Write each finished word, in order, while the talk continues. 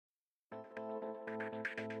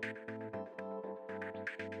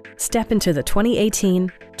Step into the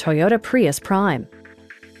 2018 Toyota Prius Prime.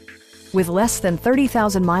 With less than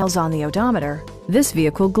 30,000 miles on the odometer, this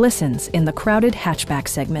vehicle glistens in the crowded hatchback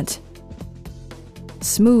segment.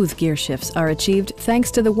 Smooth gear shifts are achieved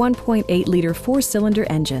thanks to the 1.8-liter four-cylinder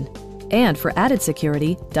engine. And for added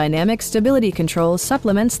security, dynamic stability control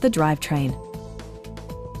supplements the drivetrain.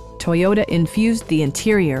 Toyota infused the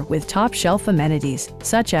interior with top-shelf amenities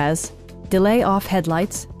such as delay-off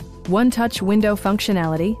headlights, one-touch window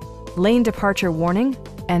functionality, lane departure warning,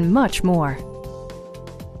 and much more.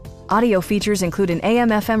 Audio features include an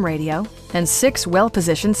AM/FM radio and 6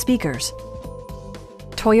 well-positioned speakers.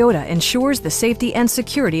 Toyota ensures the safety and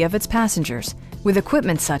security of its passengers with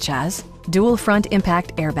equipment such as dual front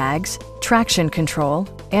impact airbags, traction control,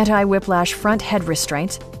 anti-whiplash front head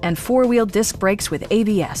restraints, and 4-wheel disc brakes with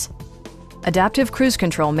ABS. Adaptive Cruise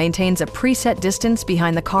Control maintains a preset distance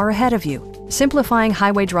behind the car ahead of you, simplifying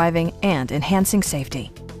highway driving and enhancing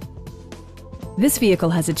safety. This vehicle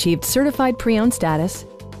has achieved certified pre-owned status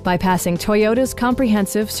by passing Toyota's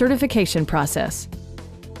comprehensive certification process.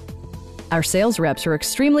 Our sales reps are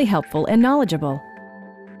extremely helpful and knowledgeable.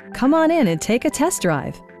 Come on in and take a test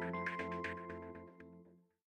drive.